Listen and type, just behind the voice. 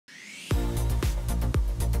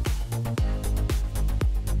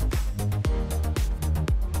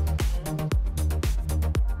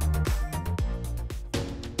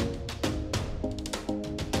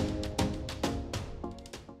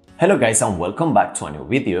Hello guys and welcome back to a new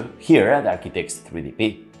video here at Architects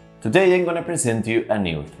 3DP. Today I'm gonna present you a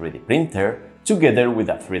new 3D printer together with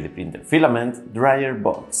a 3D printer filament dryer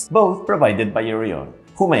box, both provided by ERYONE,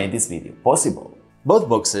 who made this video possible. Both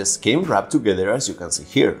boxes came wrapped together as you can see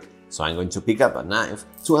here, so I'm going to pick up a knife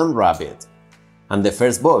to unwrap it. And the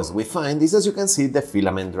first box we find is, as you can see, the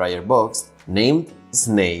filament dryer box named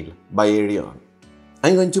SNAIL by ERYONE.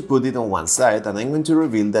 I'm going to put it on one side and I'm going to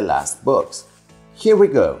reveal the last box. Here we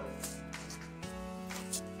go!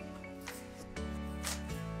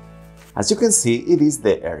 As you can see, it is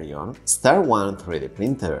the ERYONE Star One 3D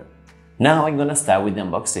printer. Now I'm gonna start with the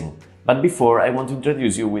unboxing, but before I want to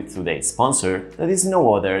introduce you with today's sponsor, that is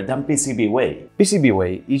no other than PCBWay.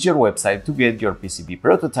 PCBWay is your website to get your PCB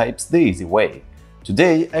prototypes the easy way.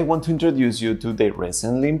 Today I want to introduce you to their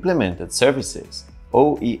recently implemented services.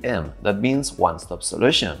 OEM, that means one-stop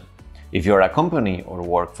solution. If you're a company or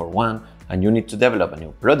work for one and you need to develop a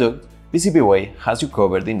new product, PCBWay has you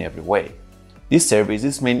covered in every way. This service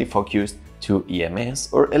is mainly focused to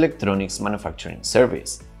EMS or electronics manufacturing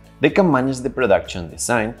service. They can manage the production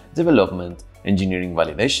design, development, engineering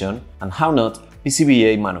validation, and how not,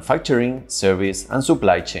 PCBA manufacturing, service, and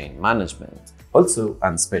supply chain management. Also,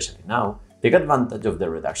 and especially now, take advantage of the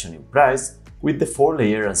reduction in price with the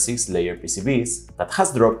 4-layer and 6-layer PCBs that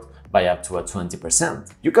has dropped by up to 20%.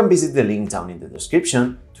 You can visit the link down in the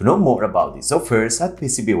description to know more about these offers at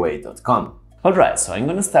PCBWay.com. Alright, so I'm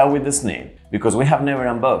gonna start with the SNAIL, because we have never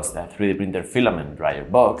unboxed a 3D printer filament dryer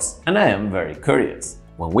box, and I am very curious.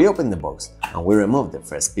 When we open the box and we remove the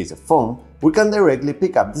first piece of foam, we can directly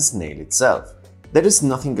pick up the SNAIL itself. There is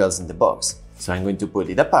nothing else in the box, so I'm going to put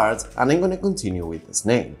it apart and I'm going to continue with the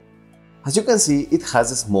SNAIL. As you can see, it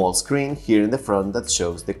has a small screen here in the front that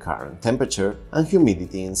shows the current temperature and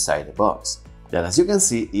humidity inside the box. That, as you can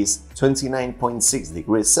see, is 29.6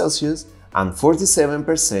 degrees Celsius and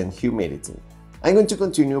 47% humidity. I'm going to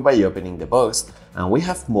continue by opening the box, and we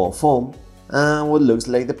have more foam and what looks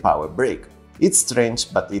like the power brick. It's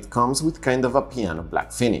strange, but it comes with kind of a piano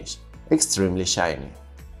black finish, extremely shiny.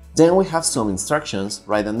 Then we have some instructions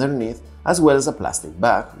right underneath, as well as a plastic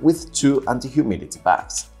bag with 2 anti-humidity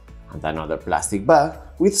bags, and another plastic bag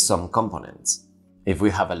with some components. If we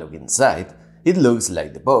have a look inside, it looks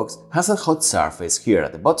like the box has a hot surface here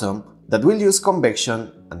at the bottom that will use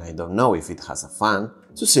convection, and I don't know if it has a fan,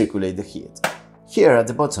 to circulate the heat. Here at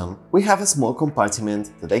the bottom, we have a small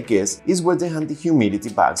compartment that I guess is where the anti-humidity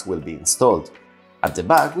bags will be installed. At the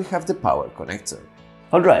back, we have the power connector.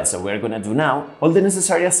 Alright, so we're gonna do now all the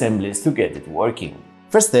necessary assemblies to get it working.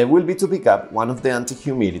 First step will be to pick up one of the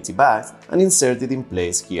anti-humidity bags and insert it in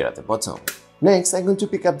place here at the bottom. Next, I'm going to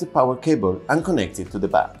pick up the power cable and connect it to the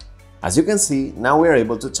bag. As you can see, now we are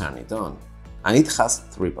able to turn it on, and it has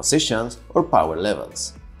 3 positions or power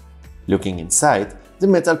levels. Looking inside, the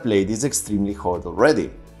metal plate is extremely hot already,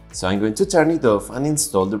 so I'm going to turn it off and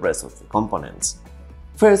install the rest of the components.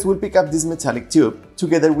 First, we'll pick up this metallic tube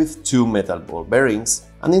together with 2 metal ball bearings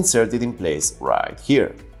and insert it in place right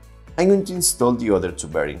here. I'm going to install the other 2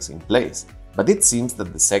 bearings in place, but it seems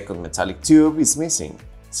that the second metallic tube is missing,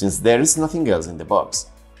 since there is nothing else in the box.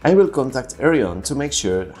 I will contact ERYONE to make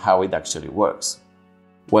sure how it actually works.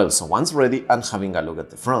 Well, so once ready and having a look at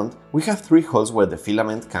the front, we have 3 holes where the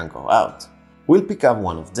filament can go out. We'll pick up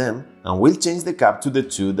one of them and we'll change the cap to the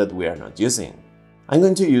 2 that we are not using. I'm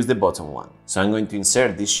going to use the bottom one, so I'm going to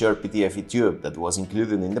insert this short PTFE tube that was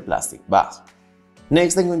included in the plastic bag.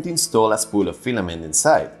 Next, I'm going to install a spool of filament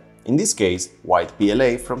inside, in this case white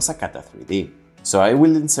PLA from Sakata 3D. So I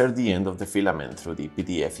will insert the end of the filament through the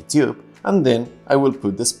PTFE tube and then I will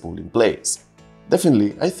put the spool in place.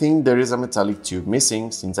 Definitely, I think there is a metallic tube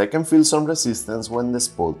missing, since I can feel some resistance when the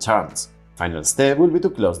spool turns. Final step will be to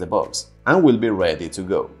close the box, and we'll be ready to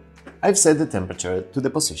go. I've set the temperature to the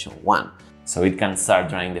position 1, so it can start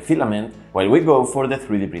drying the filament while we go for the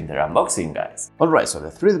 3D printer unboxing, guys. Alright, so the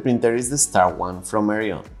 3D printer is the Star One from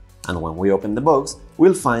ERYONE, and when we open the box,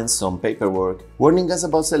 we'll find some paperwork warning us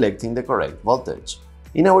about selecting the correct voltage.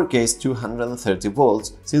 In our case, 230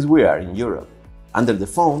 volts, since we are in Europe. Under the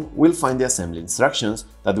phone, we'll find the assembly instructions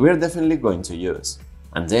that we are definitely going to use,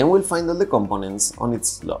 and then we'll find all the components on its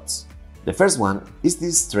slots. The first one is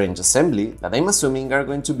this strange assembly that I'm assuming are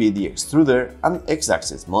going to be the extruder and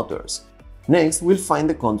X-axis motors. Next, we'll find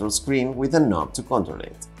the control screen with a knob to control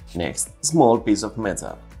it. Next, a small piece of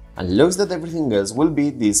metal. And looks that everything else will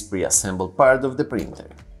be this pre-assembled part of the printer.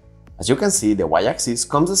 As you can see, the Y-axis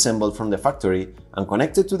comes assembled from the factory and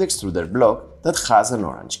connected to the extruder block that has an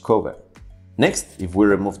orange cover. Next, if we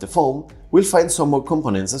remove the foam, we'll find some more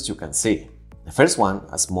components, as you can see. The first one,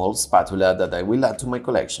 a small spatula that I will add to my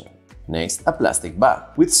collection. Next, a plastic bag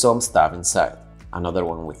with some stuff inside. another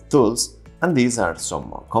one with tools, and these are some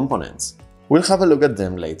more components. We'll have a look at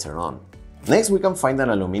them later on. Next, we can find an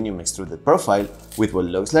aluminium extruded profile with what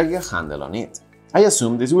looks like a handle on it. I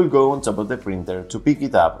assume this will go on top of the printer to pick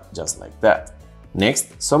it up just like that.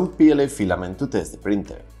 Next, some PLA filament to test the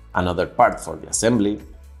printer, another part for the assembly,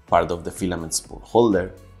 part of the filament spool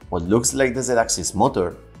holder, what looks like the Z-axis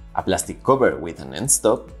motor, a plastic cover with an end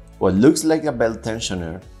stop, what looks like a belt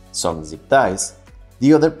tensioner, some zip ties,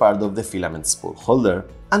 the other part of the filament spool holder,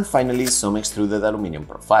 and finally some extruded aluminum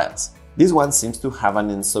profiles. This one seems to have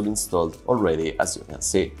an end stop installed already, as you can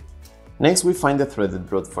see. Next, we find the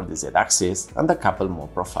threaded rod for the Z-axis and a couple more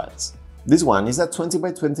profiles. This one is at 20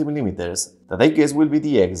 by 20 mm that I guess will be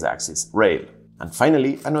the X-axis rail. And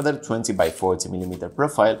finally, another 20 by 40 mm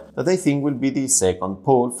profile that I think will be the second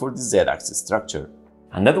pole for the Z-axis structure.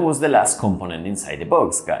 And that was the last component inside the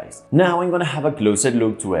box, guys. Now I'm gonna have a closer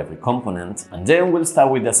look to every component, and then we'll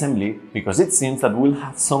start with the assembly, because it seems that we'll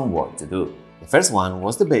have some work to do. The first one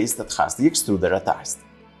was the base that has the extruder attached.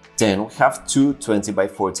 Then we have two 20 by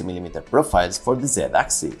 40 mm profiles for the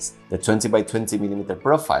Z-axis, the 20 by 20 mm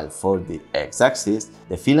profile for the X-axis,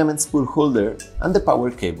 the filament spool holder, and the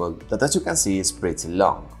power cable that, as you can see, is pretty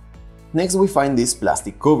long. Next, we find this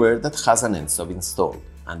plastic cover that has an end stop installed,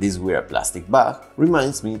 and this weird plastic bag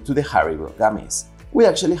reminds me to the Haribo gummies. We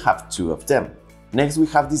actually have two of them. Next, we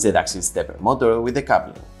have the Z-axis stepper motor with the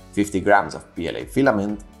coupling, 50 grams of PLA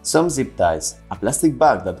filament, some zip ties, a plastic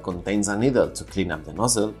bag that contains a needle to clean up the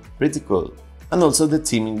nozzle, pretty cool, and also the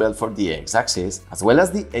timing belt for the X-axis, as well as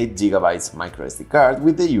the 8GB microSD card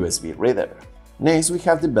with the USB reader. Next, we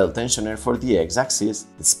have the belt tensioner for the X-axis,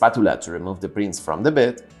 the spatula to remove the prints from the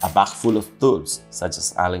bed, a bag full of tools such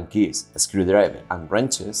as Allen keys, a screwdriver, and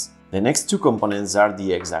wrenches. The next two components are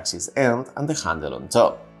the X-axis end and the handle on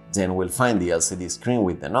top. Then we'll find the LCD screen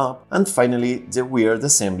with the knob, and finally the weird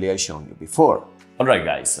assembly I showed you before. Alright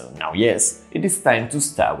guys, so now yes, it is time to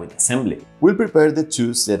start with assembly. We'll prepare the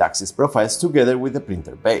two Z-axis profiles together with the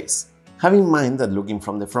printer base. Have in mind that looking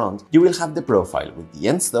from the front, you will have the profile with the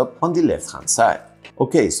end stop on the left hand side.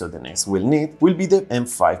 Okay, so the next we'll need will be the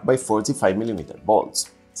M5 by 45 mm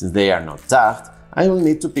bolts. Since they are not tagged, I will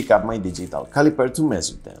need to pick up my digital caliper to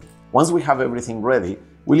measure them. Once we have everything ready,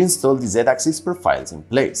 we'll install the Z-axis profiles in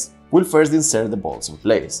place. We'll first insert the bolts in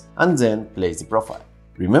place, and then place the profile.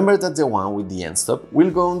 Remember that the one with the end stop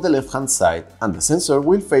will go on the left hand side and the sensor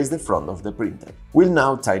will face the front of the printer. We'll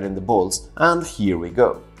now tighten the bolts, and here we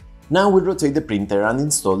go. Now we'll rotate the printer and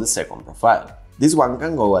install the second profile. This one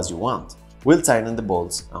can go as you want. We'll tighten the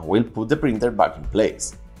bolts and we'll put the printer back in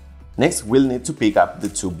place. Next, we'll need to pick up the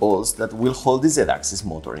two bolts that will hold the Z-axis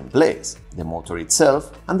motor in place, the motor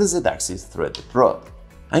itself and the Z-axis threaded rod.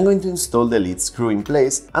 I'm going to install the lead screw in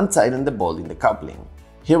place and tighten the bolt in the coupling.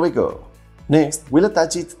 Here we go. Next, we'll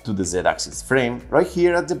attach it to the Z-axis frame right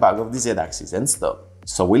here at the back of the Z-axis end stop.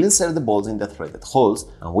 So we'll insert the bolts in the threaded holes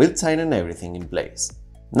and we'll tighten everything in place.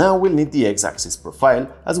 Now we'll need the X-axis profile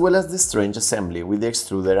as well as the strange assembly with the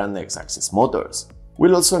extruder and X-axis motors.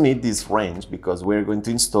 We'll also need this wrench because we're going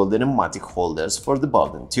to install the pneumatic holders for the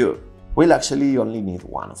bowden tube. We'll actually only need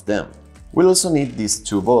one of them. We'll also need these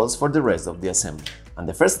two bolts for the rest of the assembly. And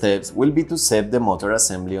the first steps will be to set the motor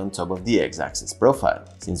assembly on top of the X-axis profile,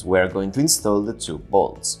 since we're going to install the two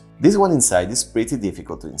bolts. This one inside is pretty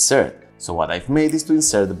difficult to insert, so what I've made is to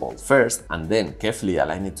insert the bolt first and then carefully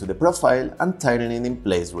align it to the profile and tighten it in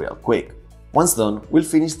place real quick. Once done, we'll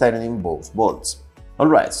finish tightening both bolts.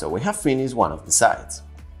 Alright, so we have finished one of the sides.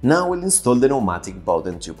 Now we'll install the pneumatic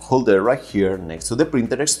bowden tube holder right here next to the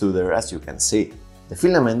printer extruder, as you can see. The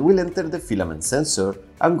filament will enter the filament sensor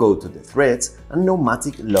and go to the threads and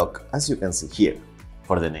pneumatic lock, as you can see here.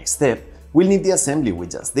 For the next step, we'll need the assembly we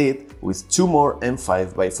just did with two more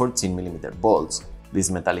M5 by 14 mm bolts, this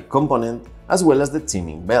metallic component, as well as the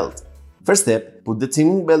timing belt. First step, put the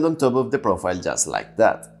timing belt on top of the profile just like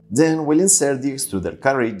that. Then we'll insert the extruder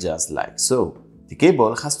carry just like so. The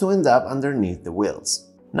cable has to end up underneath the wheels.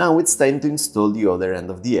 Now it's time to install the other end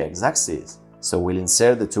of the X-axis. So we'll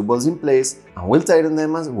insert the two bolts in place and we'll tighten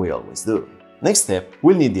them as we always do. Next step,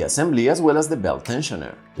 we'll need the assembly as well as the belt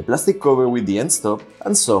tensioner, the plastic cover with the end stop,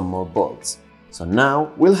 and some more bolts. So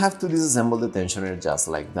now we'll have to disassemble the tensioner just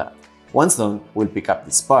like that. Once done, we'll pick up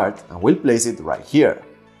this part and we'll place it right here,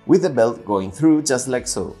 with the belt going through just like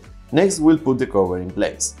so. Next, we'll put the cover in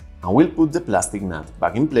place, and we'll put the plastic nut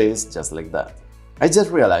back in place just like that. I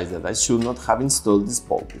just realized that I should not have installed this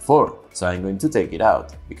bolt before, so I'm going to take it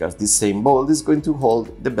out, because this same bolt is going to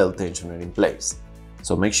hold the belt tensioner in place.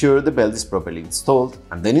 So make sure the belt is properly installed,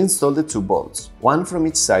 and then install the two bolts, one from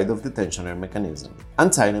each side of the tensioner mechanism,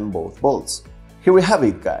 and tighten both bolts. Here we have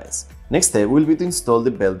it, guys! Next step will be to install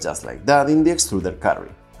the belt just like that in the extruder carry,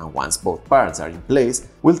 and once both parts are in place,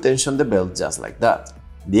 we'll tension the belt just like that.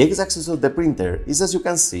 The X-axis of the printer is, as you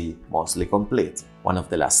can see, mostly complete. One of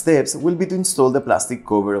the last steps will be to install the plastic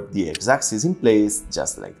cover of the X-axis in place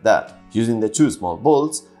just like that, using the two small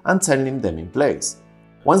bolts and tightening them in place.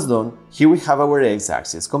 Once done, here we have our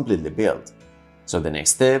X-axis completely built. So the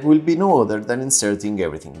next step will be no other than inserting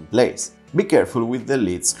everything in place. Be careful with the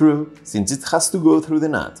lead screw, since it has to go through the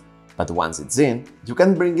nut, but once it's in, you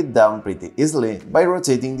can bring it down pretty easily by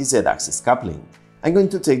rotating the Z-axis coupling. I'm going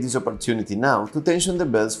to take this opportunity now to tension the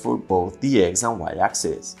belts for both the X and Y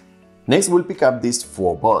axis. Next, we'll pick up these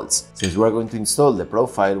 4 bolts, since we are going to install the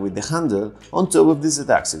profile with the handle on top of the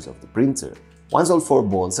Z-axis of the printer. Once all 4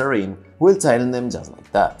 bolts are in, we'll tighten them just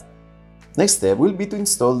like that. Next step will be to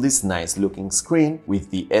install this nice looking screen with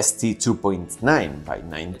the ST 2.9 by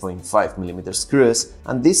 9.5mm screws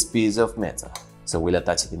and this piece of metal. So we'll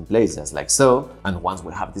attach it in place just like so, and once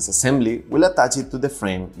we have this assembly, we'll attach it to the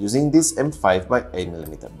frame using these M5 by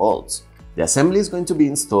 8mm bolts. The assembly is going to be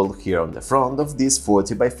installed here on the front of this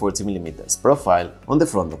 40 by 40mm profile on the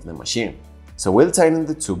front of the machine. So we'll tighten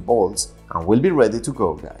the 2 bolts and we'll be ready to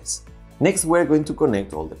go, guys. Next, we're going to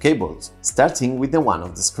connect all the cables, starting with the one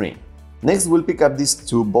of the screen. Next, we'll pick up these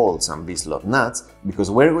 2 bolts and V-slot nuts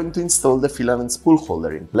because we're going to install the filament spool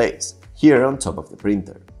holder in place, here on top of the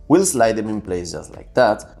printer. We'll slide them in place just like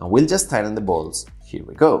that, and we'll just tighten the bolts. Here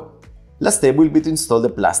we go. Last step will be to install the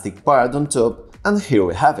plastic part on top, and here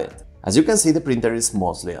we have it. As you can see, the printer is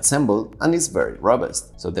mostly assembled and is very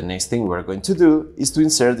robust, so the next thing we're going to do is to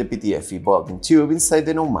insert the PTFE bowden tube inside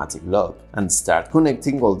the pneumatic lock and start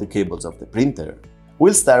connecting all the cables of the printer.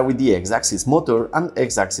 We'll start with the X-axis motor and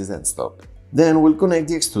X-axis end stop. Then we'll connect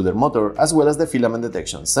the extruder motor as well as the filament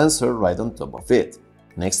detection sensor right on top of it.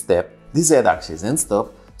 Next step, the Z-axis end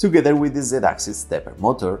stop together with the Z-axis stepper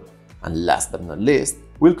motor, and last but not least,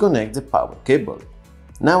 we'll connect the power cable.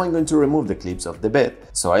 Now I'm going to remove the clips of the bed,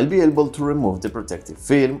 so I'll be able to remove the protective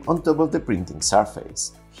film on top of the printing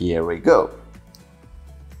surface. Here we go!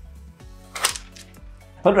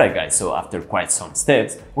 Alright guys, so after quite some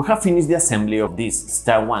steps, we have finished the assembly of this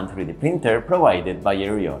Star One 3D printer provided by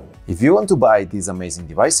ERYONE. If you want to buy these amazing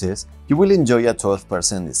devices, you will enjoy a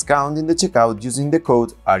 12% discount in the checkout using the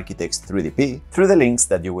code ARCHITECTS3DP through the links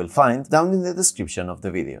that you will find down in the description of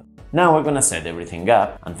the video. Now we're gonna set everything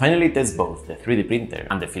up and finally test both the 3D printer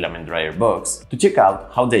and the Filament Dryer Box to check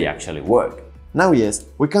out how they actually work. Now yes,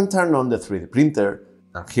 we can turn on the 3D printer,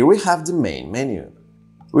 and here we have the main menu.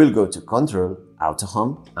 We'll go to Control, Auto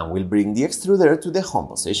Home, and we'll bring the extruder to the home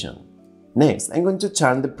position. Next, I'm going to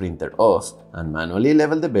turn the printer off and manually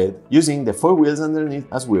level the bed using the 4 wheels underneath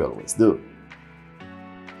as we always do.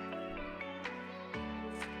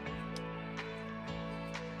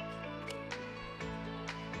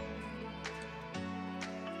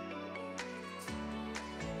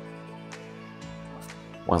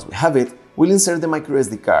 Once we have it, we'll insert the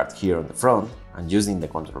microSD card here on the front, and using the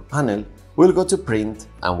control panel, we'll go to Print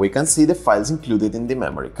and we can see the files included in the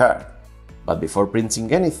memory card. But before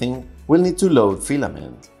printing anything, we'll need to load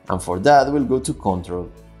Filament, and for that we'll go to Control,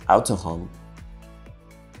 Auto Home,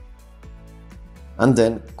 and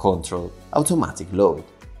then Control, Automatic Load.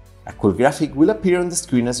 A cool graphic will appear on the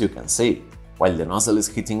screen as you can see. While the nozzle is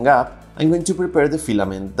heating up, I'm going to prepare the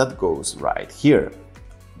filament that goes right here.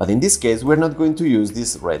 But in this case, we're not going to use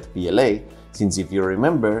this red PLA, since if you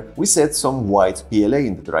remember, we set some white PLA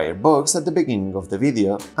in the dryer box at the beginning of the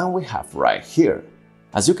video, and we have right here.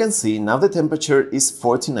 As you can see, now the temperature is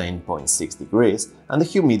 49.6 degrees and the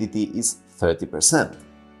humidity is 30%.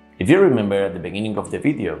 If you remember at the beginning of the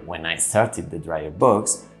video, when I started the dryer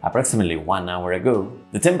box, approximately 1 hour ago,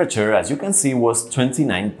 the temperature, as you can see, was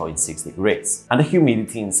 29.6 degrees and the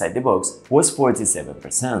humidity inside the box was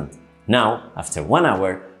 47%. Now, after 1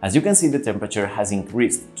 hour, as you can see, the temperature has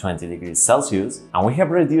increased 20 degrees Celsius and we have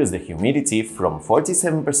reduced the humidity from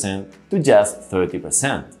 47% to just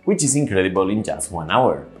 30%, which is incredible in just 1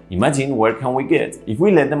 hour. Imagine where can we get if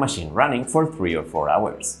we let the machine running for 3 or 4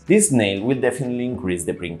 hours. This SNAIL will definitely increase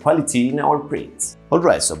the print quality in our prints.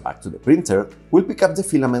 Alright, so back to the printer, we'll pick up the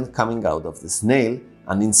filament coming out of the SNAIL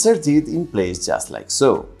and insert it in place just like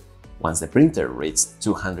so. Once the printer reached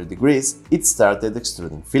 200 degrees, it started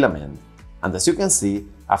extruding filament. And as you can see,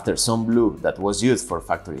 after some blue that was used for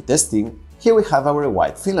factory testing, here we have our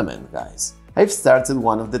white filament, guys. I've started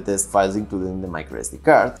one of the test files included in the microSD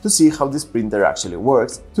card to see how this printer actually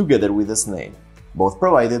works together with the SNAIL, both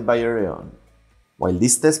provided by ERYONE. While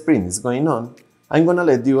this test print is going on, I'm gonna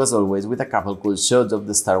let you as always with a couple cool shots of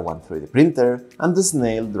the Star One 3D printer and the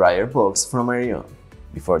SNAIL Dryer Box from ERYONE.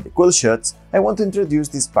 Before the cool shots, I want to introduce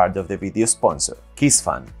this part of the video sponsor,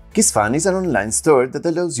 KissFan. KissFan is an online store that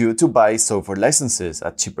allows you to buy software licenses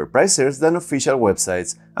at cheaper prices than official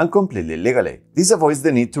websites and completely legally. This avoids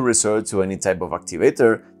the need to resort to any type of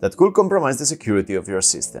activator that could compromise the security of your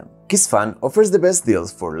system. KissFan offers the best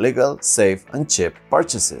deals for legal, safe, and cheap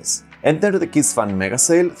purchases. Enter the KissFan Mega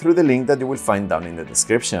Sale through the link that you will find down in the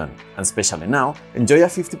description. And especially now, enjoy a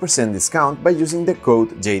 50% discount by using the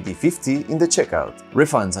code JD50 in the checkout.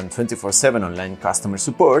 Refunds and 24/7 online customer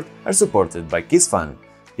support are supported by KissFan.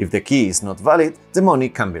 If the key is not valid, the money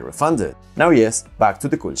can be refunded. Now yes, back to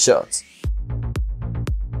the cool shots.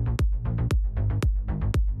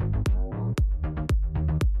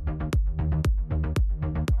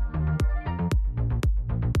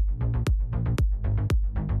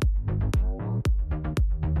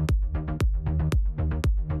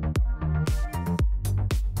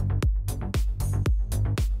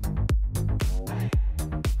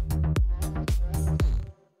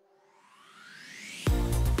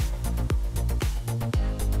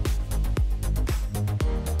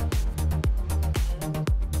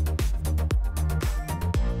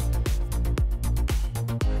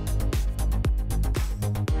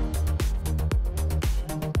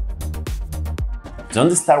 Don't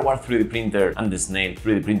the Star Wars 3D printer and the SNAIL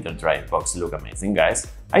 3D printer dryer box look amazing, guys?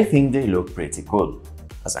 I think they look pretty cool.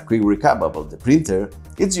 As a quick recap about the printer,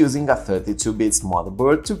 it's using a 32-bit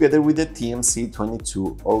motherboard together with the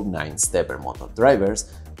TMC2209 stepper motor drivers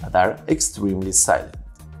that are extremely silent.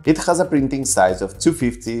 It has a printing size of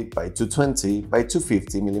 250 by 220 by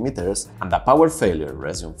 250 mm and a power failure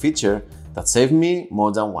resume feature that saved me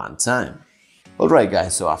more than one time. Alright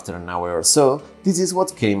guys, so after an hour or so, this is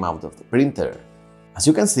what came out of the printer. As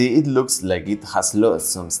you can see, it looks like it has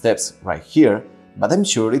lost some steps right here, but I'm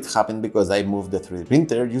sure it happened because I moved the 3D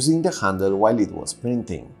printer using the handle while it was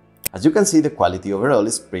printing. As you can see, the quality overall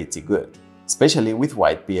is pretty good, especially with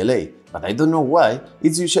white PLA, but I don't know why,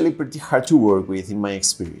 it's usually pretty hard to work with in my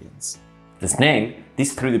experience. The SNAIL,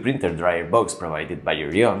 this 3D printer dryer box provided by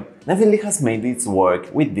ERYONE, definitely has made its work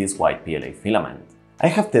with this white PLA filament. I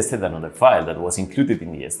have tested another file that was included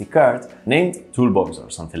in the SD card, named Toolbox or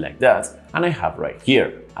something like that, and I have right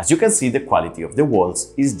here. As you can see, the quality of the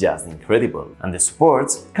walls is just incredible, and the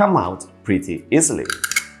supports come out pretty easily,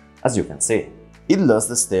 as you can see. It lost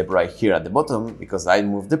a step right here at the bottom because I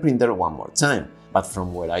moved the printer one more time, but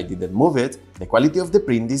from where I didn't move it, the quality of the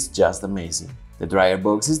print is just amazing. The dryer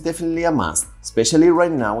box is definitely a must, especially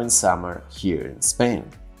right now in summer here in Spain.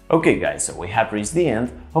 Okay guys, so we have reached the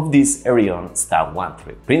end of this ERYONE Star One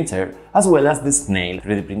 3D printer, as well as the SNAIL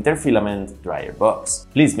 3D printer filament dryer box.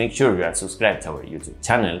 Please make sure you are subscribed to our YouTube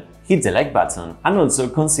channel, hit the like button, and also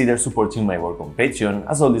consider supporting my work on Patreon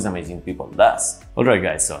as all these amazing people does. Alright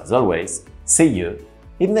guys, so as always, see you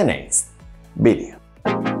in the next video.